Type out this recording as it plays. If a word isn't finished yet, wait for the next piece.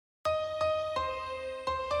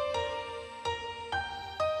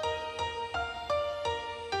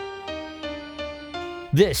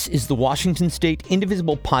This is the Washington State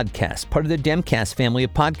Indivisible Podcast, part of the Demcast family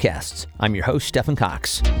of podcasts. I'm your host, Stephen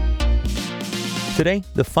Cox. Today,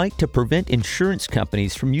 the fight to prevent insurance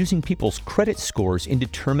companies from using people's credit scores in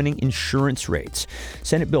determining insurance rates.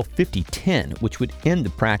 Senate Bill 5010, which would end the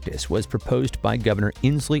practice, was proposed by Governor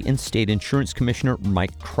Inslee and State Insurance Commissioner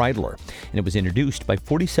Mike Kreidler, and it was introduced by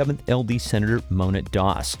 47th LD Senator Mona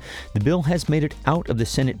Doss. The bill has made it out of the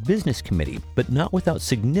Senate Business Committee, but not without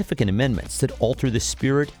significant amendments that alter the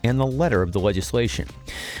spirit and the letter of the legislation.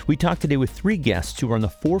 We talked today with three guests who are on the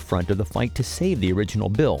forefront of the fight to save the original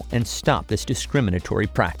bill and stop this discriminatory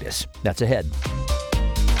practice. That's ahead.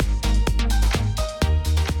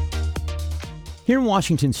 Here in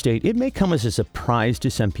Washington State, it may come as a surprise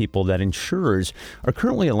to some people that insurers are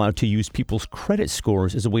currently allowed to use people's credit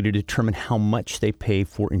scores as a way to determine how much they pay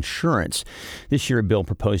for insurance. This year, a bill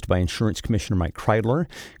proposed by Insurance Commissioner Mike Kreidler,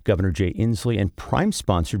 Governor Jay Inslee, and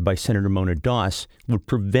prime-sponsored by Senator Mona Doss would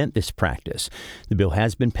prevent this practice. The bill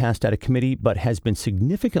has been passed out of committee, but has been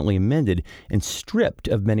significantly amended and stripped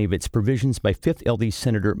of many of its provisions by 5th LD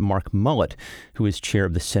Senator Mark Mullet, who is chair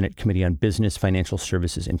of the Senate Committee on Business, Financial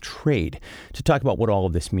Services, and Trade. To talk about what all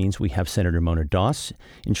of this means, we have Senator Mona Doss,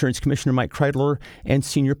 Insurance Commissioner Mike Kreidler, and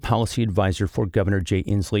Senior Policy Advisor for Governor Jay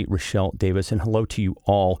Inslee, RaShelle Davis. And hello to you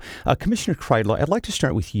all. Commissioner Kreidler, I'd like to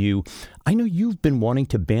start with you. I know you've been wanting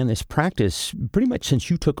to ban this practice pretty much since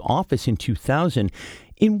you took office in 2000.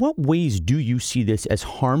 In what ways do you see this as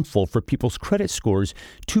harmful for people's credit scores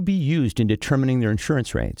to be used in determining their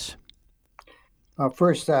insurance rates?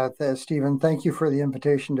 First, Stephen, thank you for the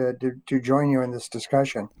invitation to join you in this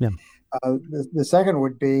discussion. Yeah. The second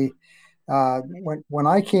would be when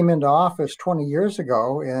I came into office 20 years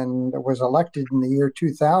ago and was elected in the year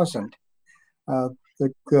 2000,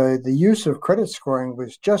 the use of credit scoring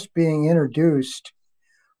was just being introduced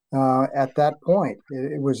at that point.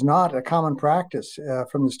 It was not a common practice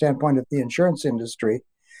from the standpoint of the insurance industry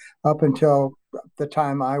up until the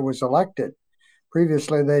time I was elected.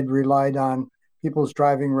 Previously, they'd relied on people's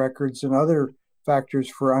driving records and other factors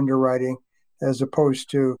for underwriting as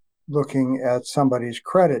opposed to looking at somebody's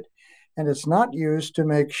credit. And it's not used to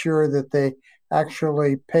make sure that they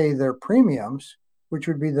actually pay their premiums, which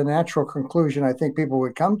would be the natural conclusion I think people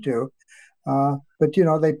would come to. But,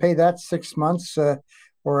 they pay that 6 months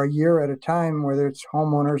or a year at a time, whether it's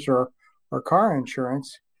homeowners or car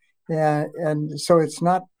insurance. And so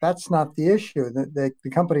that's not the issue.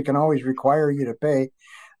 The company can always require you to pay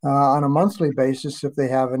on a monthly basis if they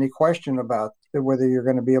have any question about whether you're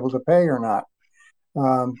going to be able to pay or not.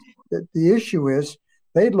 The issue is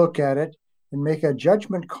they look at it and make a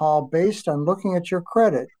judgment call based on looking at your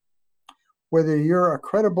credit, whether you're a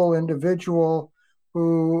credible individual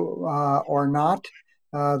who or not.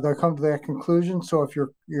 They'll come to that conclusion. So if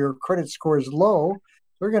your credit score is low,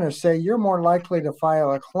 they're going to say you're more likely to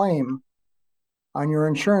file a claim on your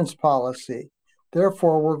insurance policy.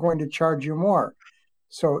 Therefore, we're going to charge you more.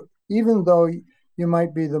 So even though you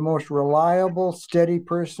might be the most reliable, steady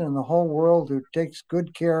person in the whole world who takes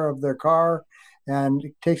good care of their car and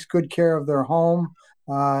takes good care of their home,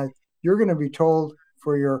 you're going to be told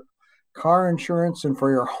for your car insurance and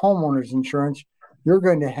for your homeowner's insurance, you're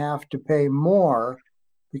going to have to pay more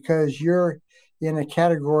because you're in a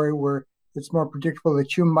category where it's more predictable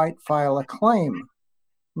that you might file a claim,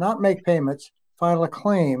 not make payments, file a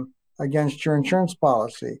claim against your insurance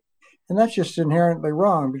policy. And that's just inherently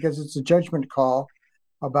wrong because it's a judgment call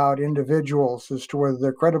about individuals as to whether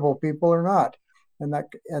they're credible people or not. And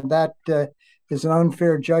that is an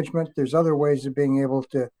unfair judgment. There's other ways of being able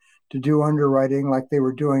to do underwriting like they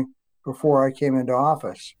were doing before I came into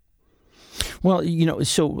office. Well,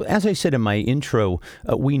 so as I said in my intro,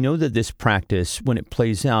 we know that this practice, when it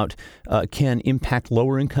plays out, can impact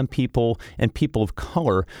lower-income people and people of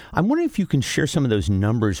color. I'm wondering if you can share some of those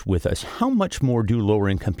numbers with us. How much more do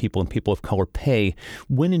lower-income people and people of color pay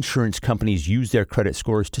when insurance companies use their credit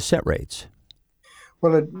scores to set rates?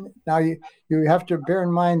 Well, now you have to bear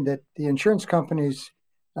in mind that the insurance companies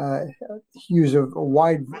use a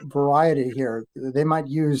wide variety here. They might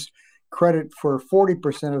use credit for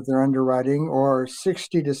 40% of their underwriting or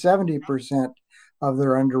 60 to 70% of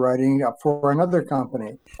their underwriting for another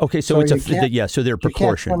company. Okay, so it's so they're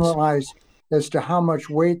proportions. You can't generalize as to how much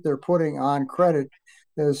weight they're putting on credit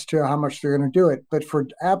as to how much they're going to do it. But for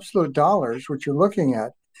absolute dollars, what you're looking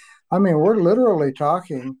at, I mean, we're literally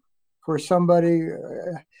talking for somebody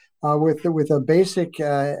with a basic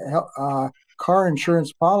car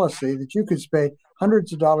insurance policy that you could pay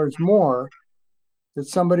hundreds of dollars more that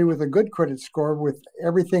somebody with a good credit score with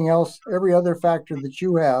everything else, every other factor that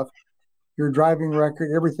you have, your driving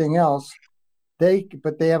record, everything else, they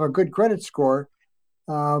have a good credit score,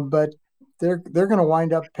 but they're going to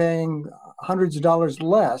wind up paying hundreds of dollars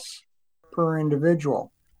less per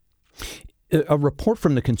individual. A report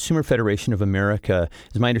from the Consumer Federation of America,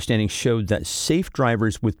 as my understanding, showed that safe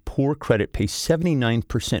drivers with poor credit pay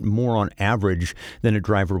 79% more on average than a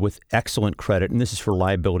driver with excellent credit. And this is for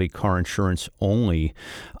liability car insurance only.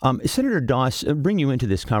 Senator Doss, bring you into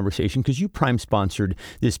this conversation because you prime sponsored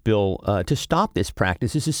this bill to stop this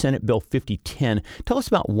practice. This is Senate Bill 5010. Tell us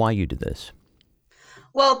about why you did this.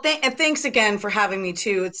 Well, thanks again for having me,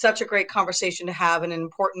 too. It's such a great conversation to have and an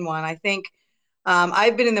important one. I think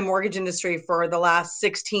I've been in the mortgage industry for the last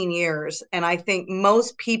 16 years, and I think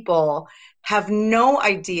most people have no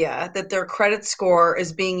idea that their credit score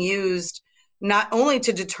is being used not only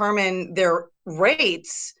to determine their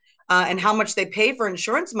rates and how much they pay for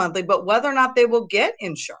insurance monthly, but whether or not they will get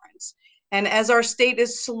insurance. And as our state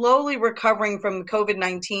is slowly recovering from the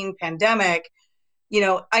COVID-19 pandemic,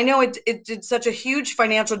 I know it did such a huge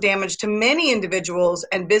financial damage to many individuals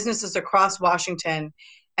and businesses across Washington.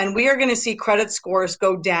 And we are going to see credit scores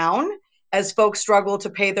go down as folks struggle to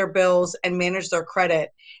pay their bills and manage their credit.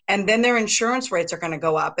 And then their insurance rates are going to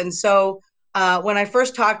go up. And so when I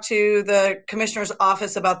first talked to the commissioner's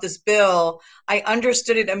office about this bill, I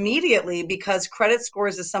understood it immediately because credit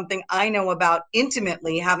scores is something I know about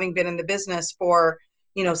intimately, having been in the business for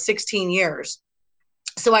 16 years.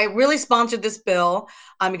 So I really sponsored this bill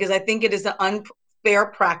because I think it is an unfair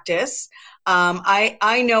practice.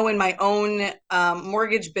 I know in my own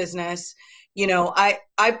mortgage business,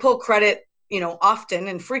 I pull credit, often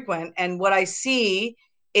and frequent. And what I see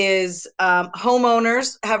is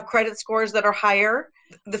homeowners have credit scores that are higher.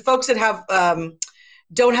 The folks that have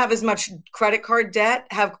don't have as much credit card debt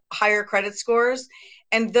have higher credit scores.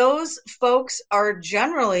 And those folks are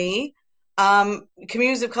generally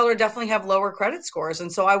communities of color definitely have lower credit scores.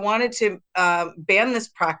 And so I wanted to ban this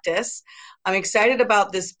practice. I'm excited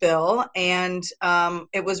about this bill. And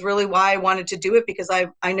it was really why I wanted to do it, because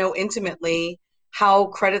I know intimately how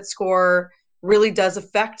credit score really does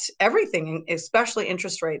affect everything, especially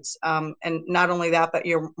interest rates. And not only that, but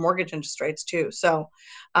your mortgage interest rates too. So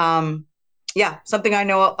something I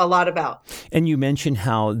know a lot about. And you mentioned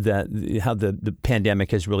how the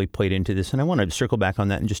pandemic has really played into this, and I want to circle back on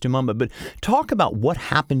that in just a moment. But talk about what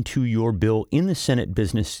happened to your bill in the Senate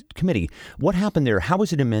Business Committee. What happened there? How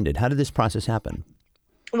was it amended? How did this process happen?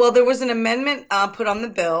 Well, there was an amendment put on the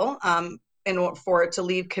bill in order for it to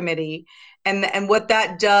leave committee, and what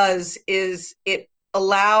that does is it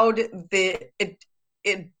allowed the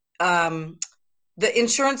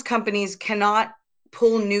insurance companies cannot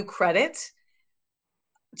pull new credit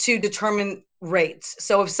to determine rates.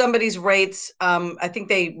 So if somebody's rates, I think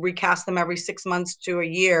they recast them every 6 months to a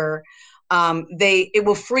year, it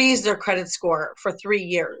will freeze their credit score for 3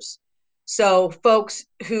 years. So folks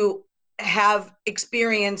who have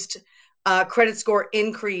experienced credit score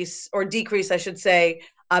increase or decrease, I should say,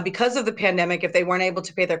 because of the pandemic, if they weren't able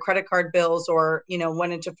to pay their credit card bills or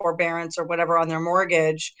went into forbearance or whatever on their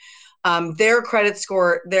mortgage, their credit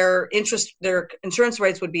score, their insurance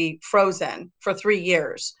rates would be frozen for 3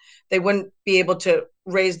 years. They wouldn't be able to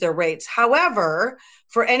raise their rates. However,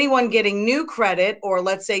 for anyone getting new credit, or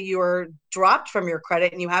let's say you're dropped from your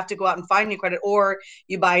credit and you have to go out and find new credit, or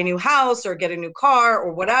you buy a new house or get a new car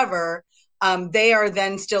or whatever, they are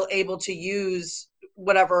then still able to use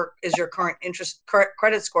whatever is your current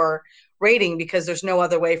credit score rating, because there's no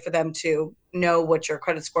other way for them to know what your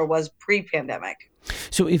credit score was pre-pandemic.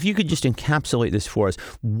 So if you could just encapsulate this for us,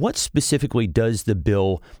 what specifically does the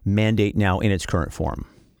bill mandate now in its current form?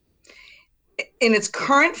 In its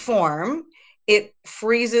current form, it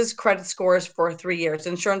freezes credit scores for 3 years.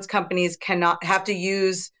 Insurance companies have to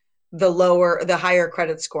use the higher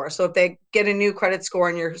credit score. So if they get a new credit score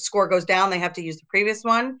and your score goes down, they have to use the previous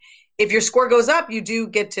one. If your score goes up, you do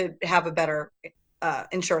get to have a better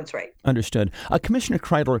insurance rate. Understood. Commissioner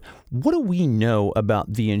Kreidler, what do we know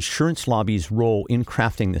about the insurance lobby's role in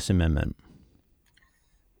crafting this amendment?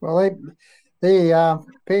 Well, they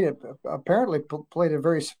apparently played a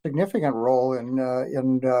very significant role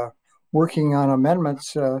in working on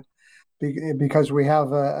amendments because we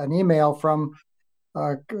have an email from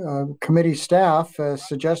committee staff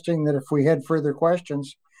suggesting that if we had further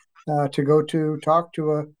questions, to go to talk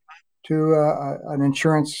to an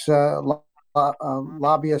insurance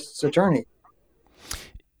lobbyist's attorney.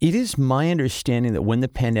 It is my understanding that when the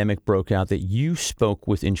pandemic broke out that you spoke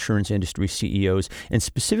with insurance industry CEOs and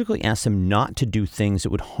specifically asked them not to do things that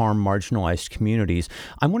would harm marginalized communities.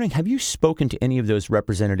 I'm wondering, have you spoken to any of those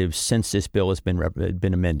representatives since this bill has been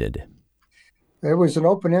amended? It was an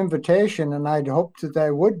open invitation, and I'd hoped that I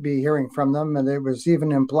would be hearing from them, and it was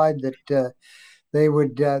even implied that there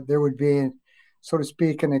would be so to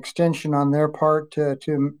speak, an extension on their part to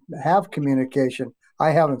have communication.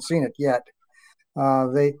 I haven't seen it yet.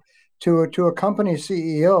 They to a company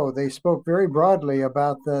CEO, they spoke very broadly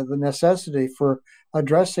about the necessity for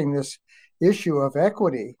addressing this issue of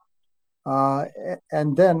equity,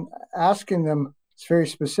 and then asking them very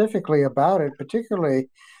specifically about it, particularly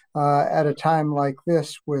at a time like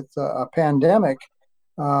this with a pandemic.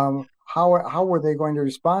 How were they going to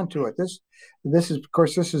respond to it? This is, of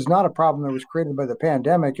course, this is not a problem that was created by the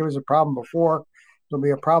pandemic. It was a problem before. It'll be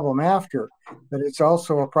a problem after, but it's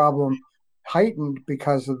also a problem heightened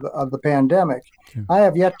because of the pandemic. Okay. I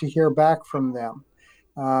have yet to hear back from them.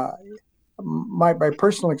 My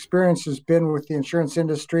personal experience has been with the insurance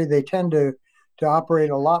industry. They tend to operate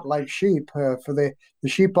a lot like sheep. For the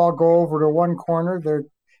sheep all go over to one corner,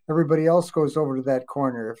 everybody else goes over to that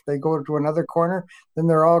corner. If they go to another corner, then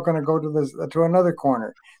they're all going to go to another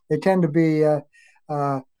corner. They tend to be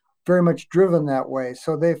very much driven that way.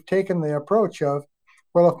 So they've taken the approach of,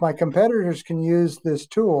 well, if my competitors can use this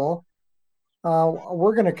tool,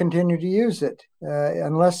 we're going to continue to use it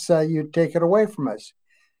unless you take it away from us.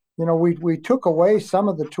 You know, we took away some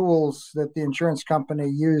of the tools that the insurance company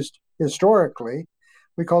used historically.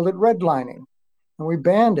 We called it redlining, and we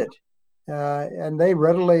banned it. And they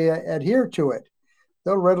readily adhere to it.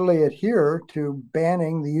 They'll readily adhere to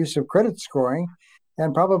banning the use of credit scoring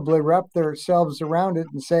and probably wrap themselves around it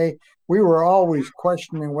and say, we were always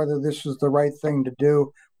questioning whether this was the right thing to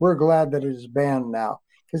do. We're glad that it is banned now.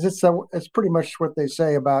 Because it's pretty much what they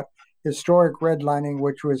say about historic redlining,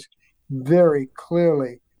 which was very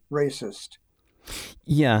clearly racist.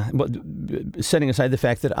 Yeah, well, setting aside the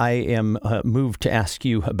fact that I am moved to ask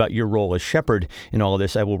you about your role as shepherd in all of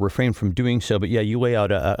this, I will refrain from doing so. But yeah, you lay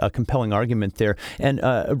out a compelling argument there. And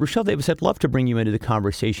RaShelle Davis, I'd love to bring you into the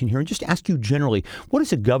conversation here and just ask you generally, what has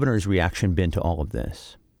the governor's reaction been to all of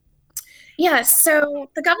this? Yes, so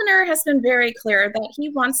the governor has been very clear that he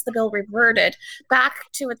wants the bill reverted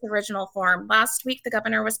back to its original form. Last week, the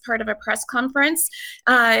governor was part of a press conference.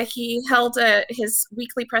 He held his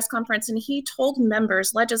weekly press conference, and he told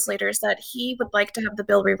members, legislators, that he would like to have the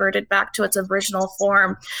bill reverted back to its original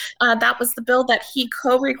form. That was the bill that he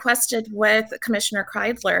co-requested with Commissioner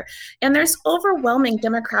Kreidler. And there's overwhelming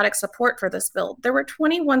Democratic support for this bill. There were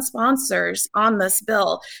 21 sponsors on this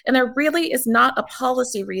bill, and there really is not a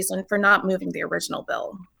policy reason for not moving the original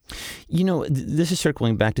bill. You know, this is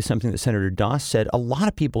circling back to something that Senator Doss said. A lot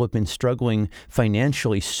of people have been struggling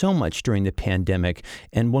financially so much during the pandemic,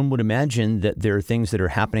 and one would imagine that there are things that are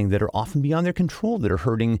happening that are often beyond their control that are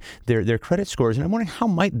hurting their credit scores. And I'm wondering, how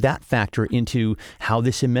might that factor into how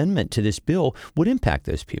this amendment to this bill would impact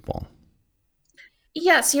those people?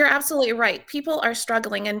 Yes, you're absolutely right. People are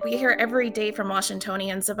struggling, and we hear every day from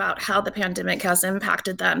Washingtonians about how the pandemic has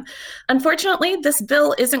impacted them. Unfortunately, this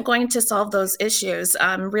bill isn't going to solve those issues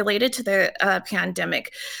related to the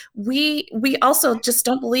pandemic. We also just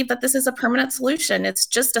don't believe that this is a permanent solution. It's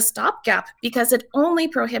just a stopgap because it only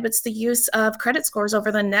prohibits the use of credit scores over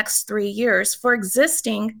the next 3 years for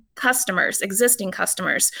existing customers.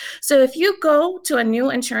 So if you go to a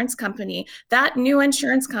new insurance company, that new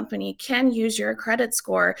insurance company can use your credit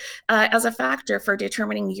score as a factor for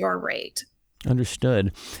determining your rate.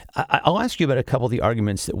 Understood. I'll ask you about a couple of the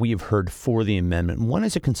arguments that we have heard for the amendment. One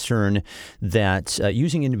is a concern that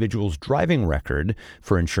using individuals' driving record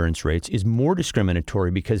for insurance rates is more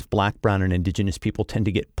discriminatory because Black, Brown, and Indigenous people tend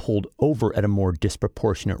to get pulled over at a more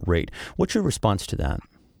disproportionate rate. What's your response to that?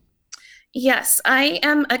 Yes, I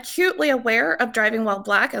am acutely aware of driving while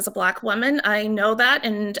Black as a Black woman. I know that,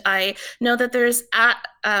 and I know that there's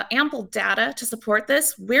ample data to support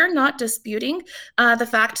this. We're not disputing the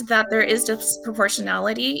fact that there is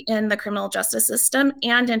disproportionality in the criminal justice system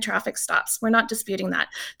and in traffic stops. We're not disputing that.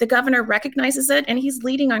 The governor recognizes it, and he's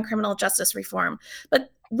leading on criminal justice reform. But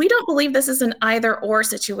we don't believe this is an either-or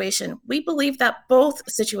situation. We believe that both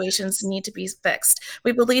situations need to be fixed.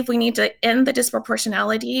 We believe we need to end the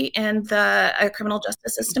disproportionality in the criminal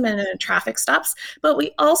justice system and in traffic stops, but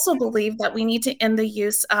we also believe that we need to end the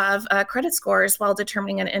use of credit scores while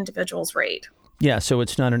determining an individual's rate. Yeah, so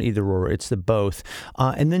it's not an either or, it's the both.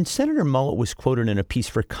 And then Senator Mullet was quoted in a piece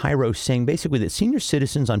for Cairo saying basically that senior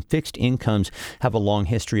citizens on fixed incomes have a long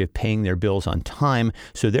history of paying their bills on time,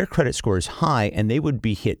 so their credit score is high and they would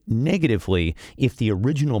be hit negatively if the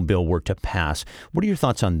original bill were to pass. What are your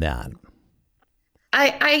thoughts on that?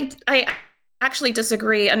 I actually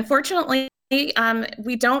disagree. Unfortunately,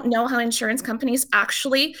 We don't know how insurance companies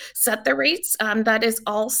actually set the rates. That is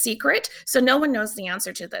all secret. So no one knows the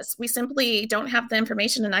answer to this. We simply don't have the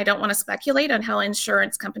information, and I don't want to speculate on how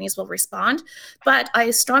insurance companies will respond. But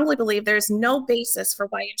I strongly believe there's no basis for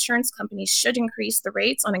why insurance companies should increase the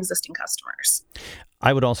rates on existing customers.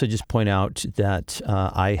 I would also just point out that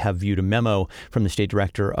I have viewed a memo from the state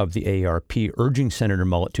director of the AARP urging Senator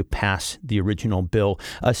Mullet to pass the original bill.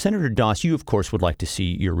 Senator Doss, you, of course, would like to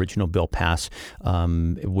see your original bill pass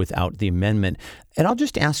without the amendment. And I'll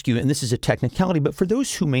just ask you, and this is a technicality, but for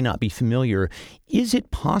those who may not be familiar, is it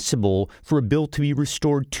possible for a bill to be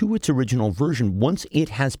restored to its original version once it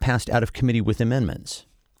has passed out of committee with amendments?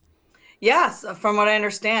 Yes, from what I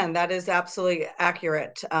understand, that is absolutely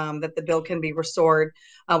accurate, that the bill can be restored.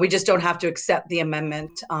 We just don't have to accept the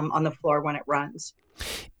amendment on the floor when it runs.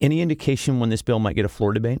 Any indication when this bill might get a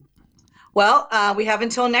floor debate? Well, we have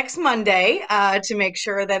until next Monday to make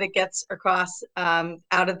sure that it gets across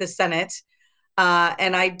out of the Senate.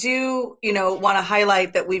 And I do, want to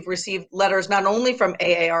highlight that we've received letters not only from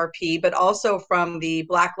AARP, but also from the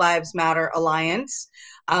Black Lives Matter Alliance.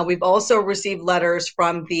 We've also received letters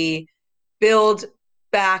from the Build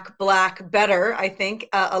Back Black Better, I think,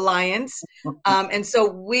 Alliance. And so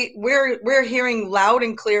we're hearing loud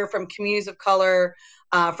and clear from communities of color,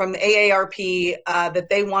 from the AARP, that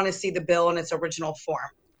they want to see the bill in its original form.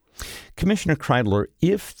 Commissioner Kreidler,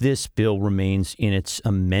 if this bill remains in its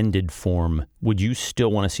amended form, would you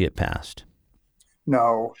still want to see it passed?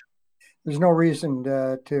 No, there's no reason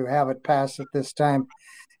to have it pass at this time.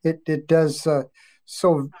 It does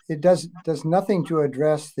nothing to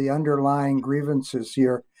address the underlying grievances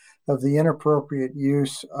here of the inappropriate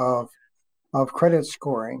use of credit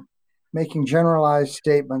scoring, making generalized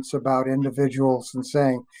statements about individuals and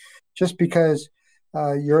saying just because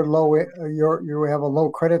you have a low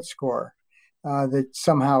credit score, that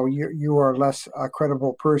somehow you are less a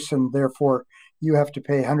credible person, therefore you have to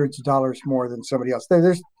pay hundreds of dollars more than somebody else.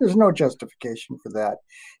 There's no justification for that,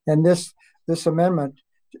 and this amendment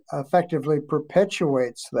effectively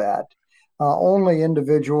perpetuates that. Only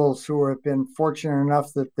individuals who have been fortunate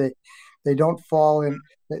enough that they don't fall in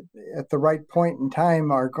at the right point in time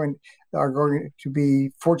are going to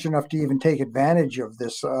be fortunate enough to even take advantage of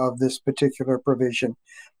this particular provision.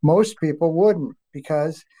 Most people wouldn't,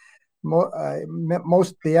 because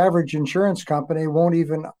the average insurance company won't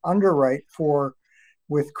even underwrite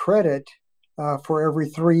with credit for every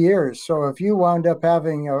 3 years. So if you wound up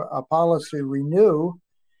having a policy renew,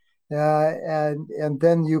 and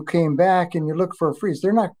then you came back and you look for a freeze,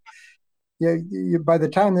 they're not. By the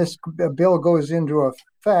time this bill goes into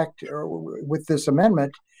effect, or with this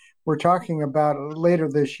amendment, we're talking about later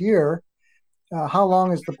this year. How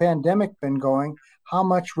long has the pandemic been going? How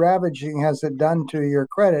much ravaging has it done to your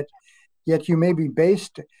credit? Yet you may be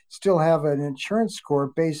still have an insurance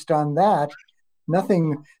score based on that.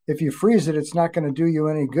 Nothing. If you freeze it, it's not going to do you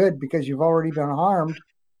any good because you've already been harmed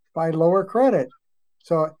by lower credit.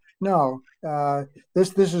 So no,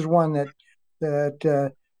 this is one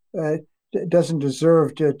that doesn't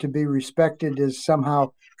deserve to be respected as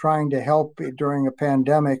somehow trying to help during a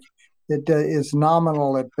pandemic. It is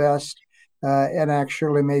nominal at best, and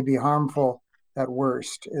actually may be harmful at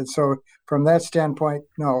worst. And so from that standpoint,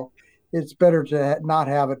 no, it's better to not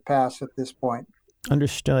have it pass at this point.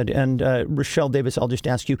 Understood. And RaShelle Davis, I'll just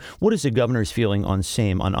ask you, what is the governor's feeling on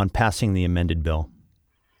passing the amended bill?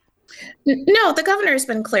 No, the governor's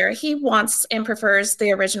been clear. He wants and prefers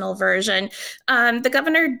the original version. The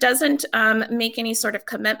governor doesn't make any sort of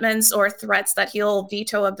commitments or threats that he'll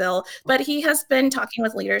veto a bill, but he has been talking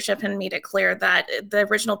with leadership and made it clear that the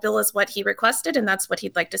original bill is what he requested, and that's what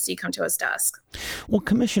he'd like to see come to his desk. Well,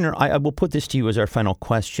 Commissioner, I will put this to you as our final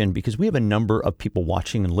question, because we have a number of people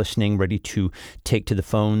watching and listening, ready to take to the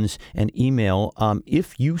phones and email.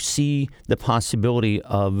 If you see the possibility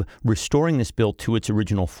of restoring this bill to its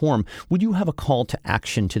original form, would you have a call to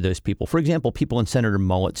action to those people? For example, people in Senator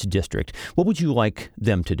Mullet's district. What would you like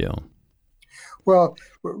them to do? Well,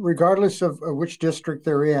 regardless of which district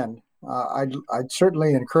they're in, I'd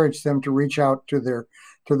certainly encourage them to reach out to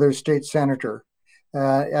their state senator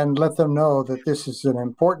and let them know that this is an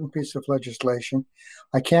important piece of legislation.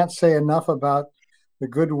 I can't say enough about the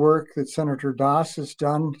good work that Senator Doss has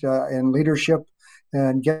done in leadership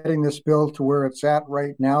and getting this bill to where it's at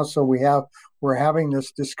right now. So we're having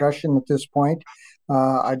this discussion at this point.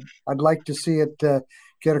 I'd like to see it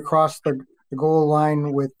get across the goal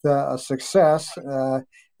line with a success,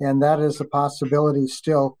 and that is a possibility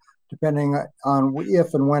still, depending on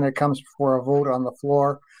if and when it comes for a vote on the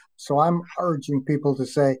floor. So I'm urging people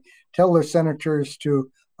to tell their senators to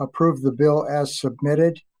approve the bill as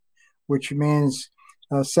submitted, which means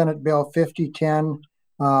Senate Bill 5010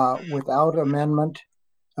 without amendment,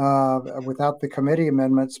 without the committee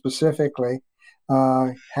amendment specifically,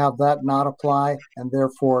 have that not apply, and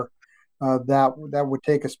therefore that would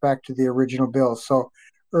take us back to the original bill. So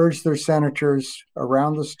urge their senators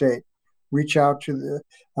around the state, reach out to the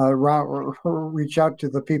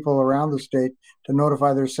people around the state to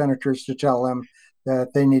notify their senators to tell them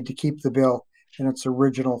that they need to keep the bill in its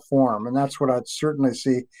original form. And that's what I'd certainly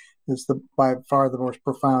see is by far the most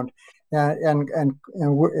profound. And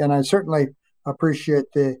I certainly appreciate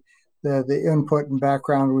the input and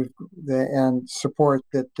background and support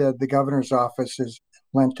that the governor's office has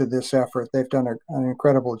lent to this effort. They've done an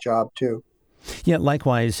incredible job too. Yeah,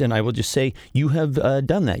 likewise. And I will just say you have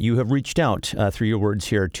done that. You have reached out through your words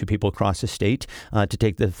here to people across the state to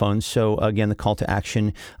take the phone. So again, the call to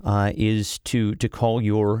action is to call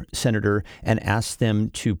your senator and ask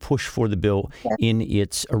them to push for the bill in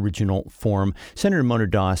its original form. Senator Mona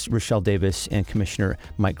Doss, RaShelle Davis, and Commissioner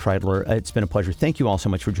Mike Kreidler, it's been a pleasure. Thank you all so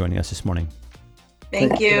much for joining us this morning.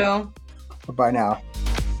 Thank you. Bye now.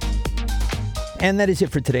 And that is it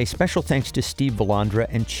for today. Special thanks to Steve Valandra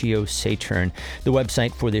and Chio Saturn. The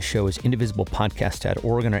website for this show is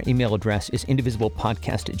indivisiblepodcast.org, and our email address is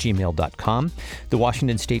indivisiblepodcast@gmail.com. The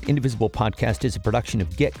Washington State Indivisible Podcast is a production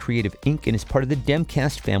of Get Creative, Inc. and is part of the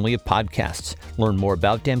Demcast family of podcasts. Learn more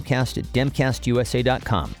about Demcast at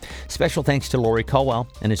demcastusa.com. Special thanks to Lori Caldwell,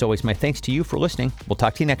 and as always, my thanks to you for listening. We'll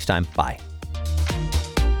talk to you next time. Bye.